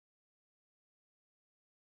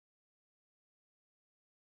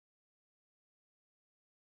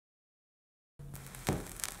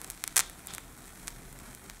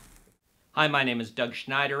Hi, my name is Doug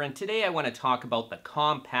Schneider, and today I want to talk about the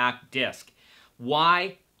compact disc.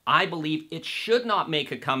 Why I believe it should not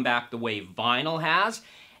make a comeback the way vinyl has,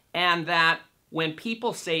 and that when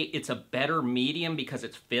people say it's a better medium because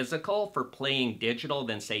it's physical for playing digital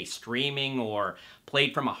than, say, streaming or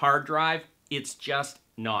played from a hard drive, it's just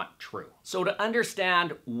not true. So to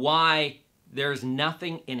understand why there's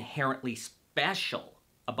nothing inherently special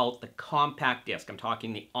about the compact disc, I'm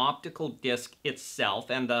talking the optical disc itself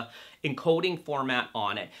and the encoding format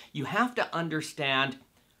on it, you have to understand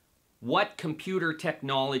what computer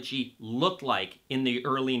technology looked like in the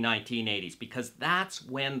early 1980s, because that's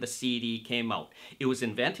when the CD came out. It was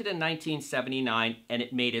invented in 1979 and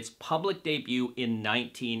it made its public debut in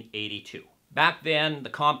 1982. Back then, the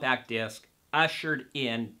compact disc ushered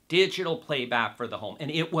in digital playback for the home, and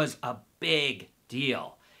it was a big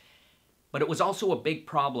deal. But it was also a big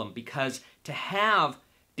problem because to have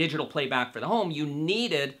digital playback for the home, you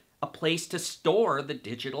needed a place to store the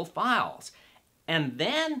digital files. And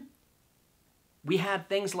then we had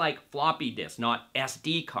things like floppy disks, not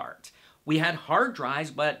SD cards. We had hard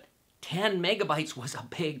drives, but 10 megabytes was a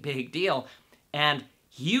big deal and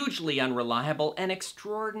hugely unreliable and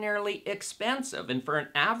extraordinarily expensive. And for an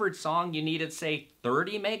average song, you needed, say,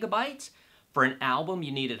 30 megabytes. For an album,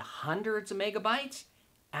 you needed hundreds of megabytes.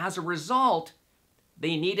 As a result,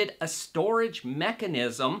 they needed a storage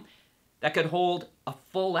mechanism that could hold a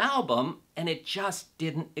full album, and it just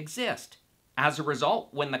didn't exist. As a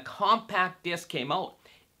result, when the compact disc came out,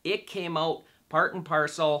 it came out part and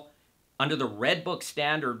parcel under the Red Book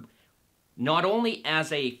standard, not only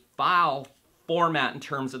as a file format in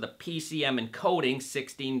terms of the PCM encoding,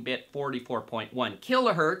 16-bit 44.1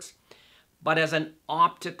 kilohertz, but as an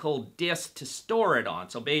optical disc to store it on.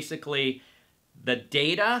 So basically, the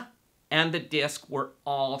data and the disk were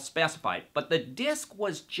all specified, but the disk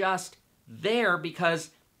was just there because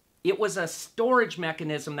it was a storage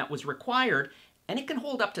mechanism that was required, and it can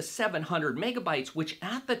hold up to 700 megabytes, which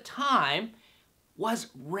at the time was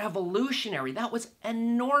revolutionary. That was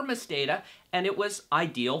enormous data, and it was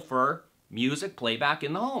ideal for music playback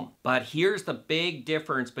in the home. But here's the big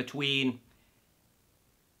difference between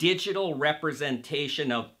digital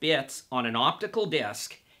representation of bits on an optical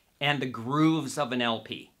disc and the grooves of an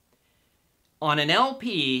LP. On an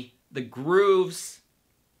LP, the grooves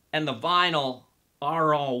and the vinyl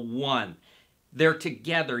are all one. They're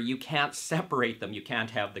together. You can't separate them. You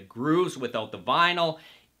can't have the grooves without the vinyl. It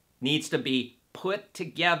needs to be put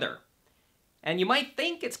together. And you might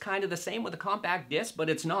think it's kind of the same with a compact disc,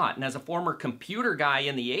 but it's not. And as a former computer guy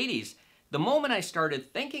in the 80s, the moment I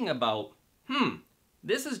started thinking about,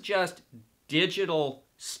 this is just digital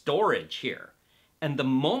storage here. And the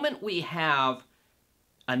moment we have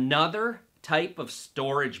another type of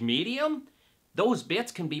storage medium, those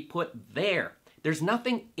bits can be put there. There's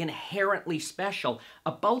nothing inherently special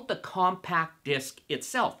about the compact disc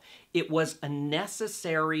itself. It was a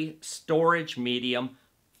necessary storage medium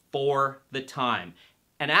for the time,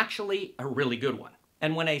 and actually a really good one.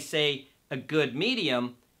 And when I say a good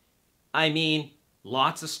medium, I mean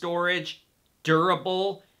lots of storage,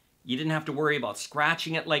 durable. You didn't have to worry about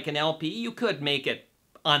scratching it like an LP. You could make it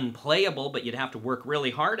unplayable, but you'd have to work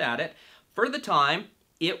really hard at it. For the time,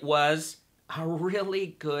 it was a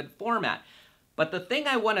really good format. But the thing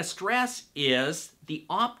I want to stress is the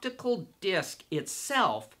optical disc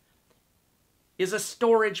itself is a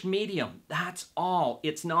storage medium. That's all.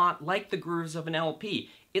 It's not like the grooves of an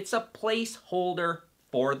LP. It's a placeholder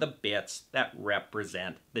for the bits that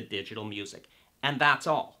represent the digital music. And that's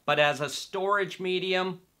all. But as a storage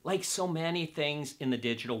medium, like so many things in the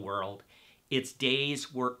digital world, its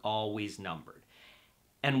days were always numbered.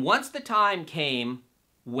 And once the time came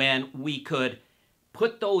when we could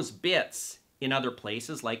put those bits in other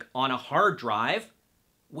places, like on a hard drive,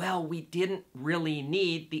 well, we didn't really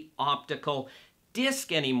need the optical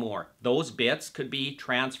disc anymore. Those bits could be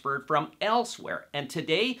transferred from elsewhere. And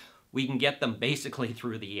today, we can get them basically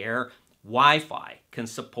through the air. Wi-Fi can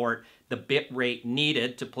support the bit rate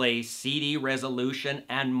needed to play CD resolution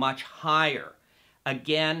and much higher.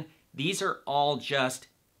 Again, these are all just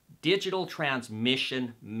digital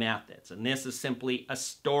transmission methods, and this is simply a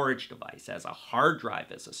storage device, as a hard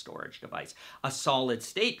drive is a storage device, a solid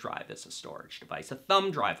state drive is a storage device, a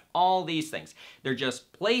thumb drive, all these things. They're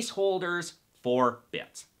just placeholders for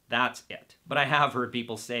bits. That's it. But I have heard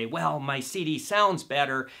people say, well, my CD sounds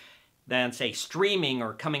better than, say, streaming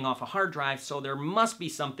or coming off a hard drive, so there must be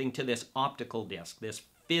something to this optical disc, this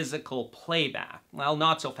physical playback. Well,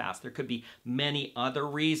 not so fast. There could be many other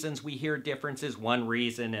reasons we hear differences. One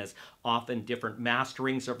reason is often different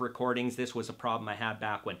masterings of recordings. This was a problem I had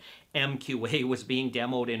back when MQA was being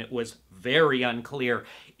demoed, and it was very unclear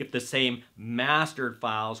if the same mastered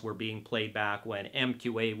files were being played back when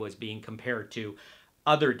MQA was being compared to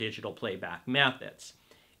other digital playback methods.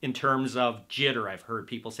 In terms of jitter, I've heard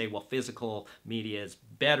people say, well, physical media is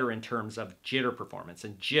better in terms of jitter performance.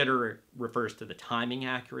 And jitter refers to the timing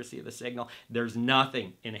accuracy of the signal. There's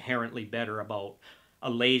nothing inherently better about a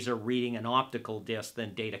laser reading an optical disc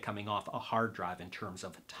than data coming off a hard drive in terms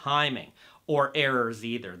of timing, or errors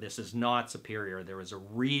either. This is not superior. There was a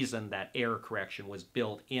reason that error correction was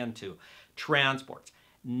built into transports.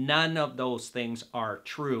 None of those things are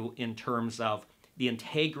true in terms of the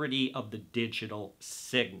integrity of the digital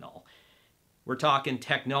signal. We're talking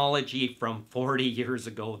technology from 40 years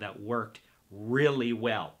ago that worked really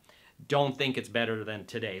well. Don't think it's better than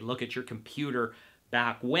today. Look at your computer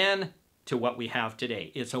back when to what we have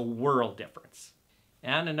today. It's a world difference.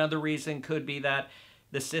 And another reason could be that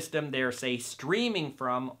the system they're, say, streaming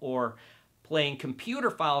from or playing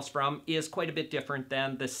computer files from is quite a bit different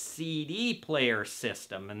than the CD player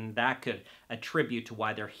system, and that could attribute to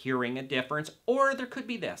why they're hearing a difference. Or there could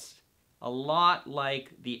be this, a lot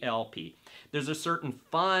like the LP. There's a certain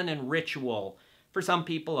fun and ritual for some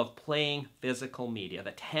people of playing physical media.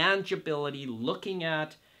 The tangibility, looking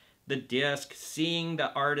at the disc, seeing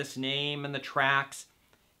the artist's name and the tracks,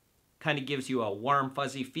 kind of gives you a warm,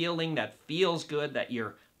 fuzzy feeling that feels good that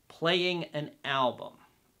you're playing an album.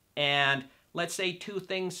 And let's say two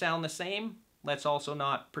things sound the same. Let's also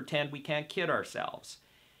not pretend we can't kid ourselves.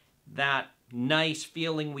 That nice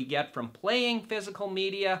feeling we get from playing physical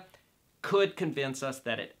media could convince us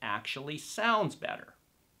that it actually sounds better,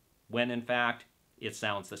 when in fact it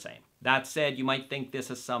sounds the same. That said, you might think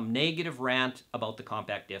this is some negative rant about the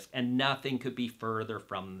compact disc, and nothing could be further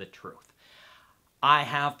from the truth. I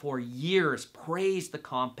have for years praised the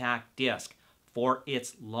compact disc for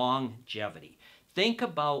its longevity. Think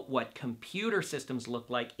about what computer systems looked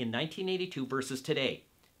like in 1982 versus today.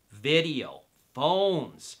 Video,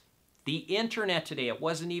 phones, the internet today. It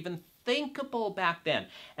wasn't even thinkable back then.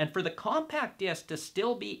 And for the compact disc to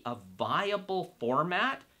still be a viable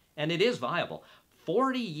format, and it is viable,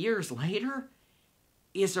 40 years later,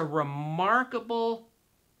 is a remarkable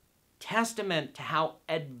testament to how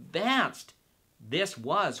advanced this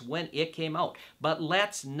was when it came out. But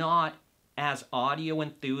let's not, as audio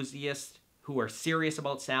enthusiasts who are serious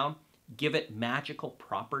about sound, give it magical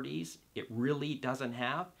properties it really doesn't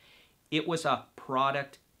have. It was a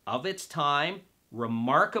product of its time,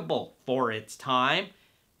 remarkable for its time,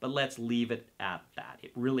 but let's leave it at that.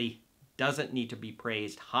 It really doesn't need to be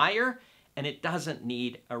praised higher, and it doesn't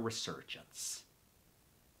need a resurgence.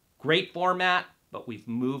 Great format, but we've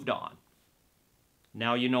moved on.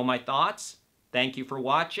 Now you know my thoughts. Thank you for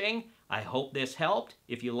watching. I hope this helped.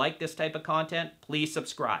 If you like this type of content, please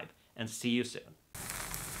subscribe, and see you soon.